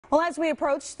Well, as we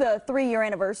approach the 3-year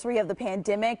anniversary of the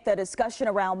pandemic, the discussion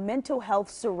around mental health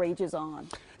still rages on.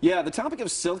 Yeah, the topic of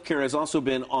self-care has also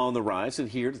been on the rise, and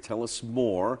here to tell us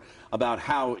more about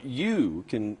how you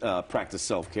can practice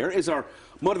self-care is our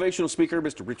motivational speaker,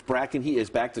 Mr. Rich Bracken. He is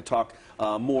back to talk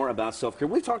more about self-care.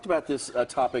 We've talked about this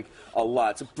topic a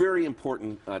lot. It's a very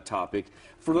important topic.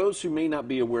 For those who may not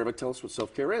be aware of it, tell us what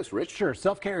self-care is. Rich? Sure.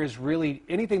 Self-care is really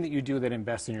anything that you do that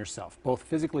invests in yourself, both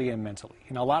physically and mentally.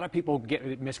 You know, a lot of people get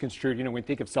it misconstrued. You know, when we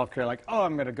think of self-care like, oh,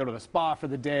 I'm going to go to the spa for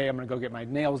the day, I'm going to go get my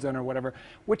nails done or whatever,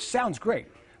 which sounds great.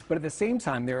 But at the same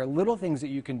time, there are little things that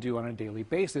you can do on a daily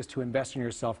basis to invest in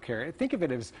your self-care. Think of it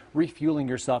as refueling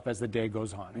yourself as the day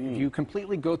goes on. If you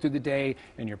completely go through the day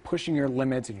and you're pushing your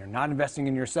limits and you're not investing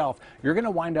in yourself, you're going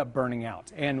to wind up burning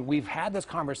out. And we've had this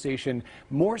conversation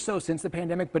more so since the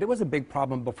pandemic, but it was a big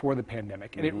problem before the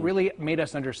pandemic. And it really made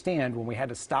us understand when we had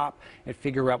to stop and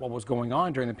figure out what was going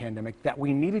on during the pandemic that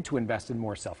we needed to invest in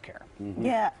more self-care.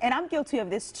 Yeah, and I'm guilty of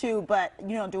this too, but,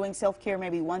 you know, doing self-care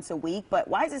maybe once a week. But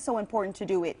why is it so important to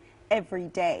do it every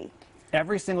day?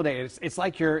 Every single day. It's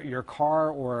like your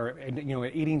car or, you know,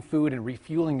 eating food and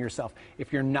refueling yourself.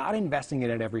 If you're not investing in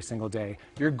it every single day,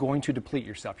 you're going to deplete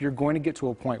yourself. You're going to get to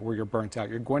a point where you're burnt out.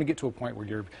 You're going to get to a point where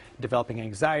you're developing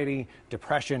anxiety,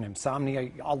 depression, insomnia.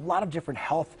 A lot of different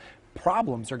health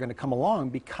problems are going to come along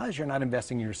because you're not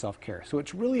investing in your self-care. So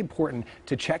it's really important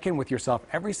to check in with yourself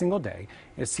every single day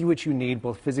and see what you need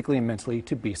both physically and mentally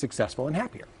to be successful and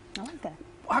happier. I like that.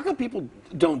 How come people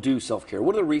don't do self-care?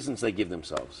 What are the reasons they give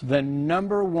themselves? The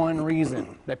number one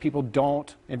reason that people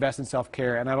don't invest in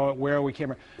self-care, and I don't know where we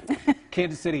came from,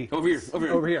 Kansas City. Over here.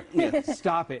 Over here. Yeah.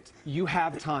 Stop it. You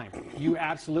have time. You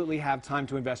absolutely have time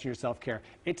to invest in your self-care.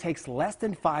 It takes less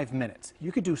than 5 minutes.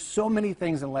 You could do so many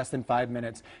things in less than 5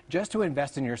 minutes just to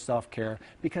invest in your self-care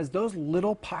because those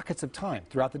little pockets of time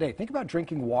throughout the day. Think about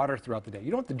drinking water throughout the day.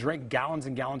 You don't have to drink gallons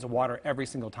and gallons of water every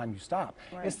single time you stop.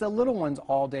 Right. It's the little ones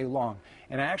all day long.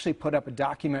 And I actually put up a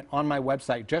document on my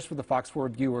website just for the Fox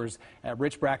Forward viewers at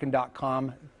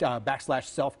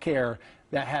richbracken.com/self-care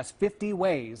that has 50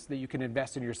 ways that you can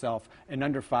invest in yourself in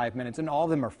under 5 minutes. And all of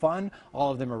them are fun,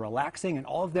 all of them are relaxing, and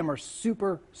all of them are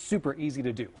super, super easy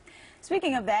to do.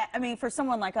 Speaking of that, I mean, for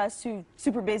someone like us who's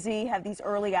super busy, have these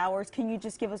early hours, can you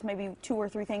just give us maybe 2 or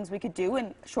 3 things we could do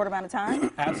in a short amount of time?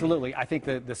 Absolutely. I think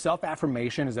the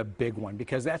self-affirmation is a big one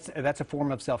because that's a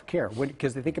form of self-care.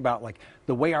 Because they think about like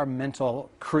the way our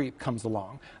mental creep comes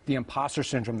along, the imposter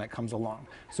syndrome that comes along.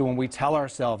 So when we tell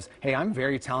ourselves, hey, I'm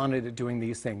very talented at doing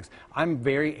these things, I'm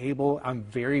very able, I'm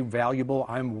very valuable,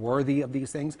 I'm worthy of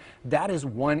these things, that is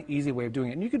one easy way of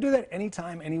doing it. And you could do that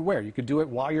anytime, anywhere. You could do it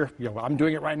while you're, you know, I'm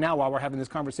doing it right now while we're having this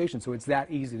conversation, so it's that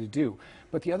easy to do.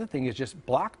 But the other thing is just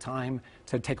block time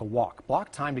to take a walk,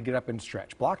 block time to get up and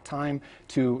stretch, block time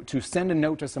to send a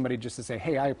note to somebody just to say,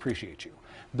 hey, I appreciate you.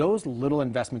 Those little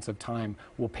investments of time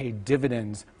will pay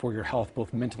dividends for your health,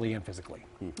 both mentally and physically.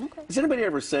 Okay. Has anybody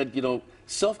ever said, you know,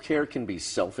 self-care can be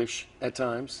selfish at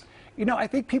times? You know, I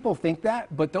think people think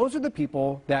that, but those are the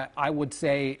people that I would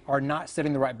say are not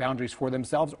setting the right boundaries for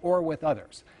themselves or with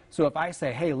others. So if I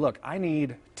say, hey, look, I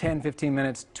need 10, 15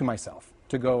 minutes to myself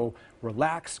to go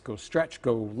relax, go stretch,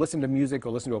 go listen to music, go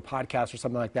listen to a podcast or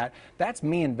something like that, that's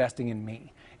me investing in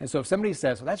me. And so if somebody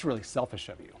says, well, that's really selfish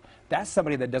of you, that's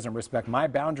somebody that doesn't respect my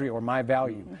boundary or my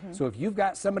value. So if you've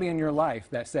got somebody in your life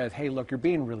that says, hey, look, you're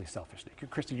being really selfish,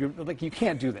 Christy, you're, like, you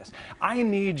can't do this. I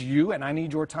need you and I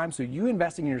need your time, so you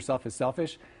investing in yourself is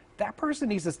selfish. That person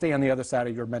needs to stay on the other side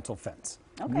of your mental fence.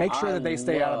 Okay. Make sure that they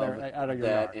stay out of your yard.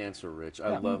 That answer, Rich.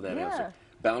 I love that answer.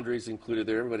 Boundaries included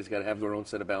there. Everybody's got to have their own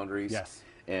set of boundaries. Yes.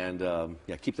 And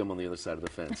yeah, keep them on the other side of the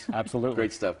fence. Absolutely.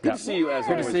 Great stuff. Good to see you as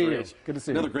always, Rich. Good to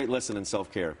see you. Another great lesson in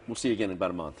self-care. We'll see you again in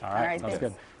about a month. All right. Sounds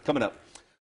good. Coming up.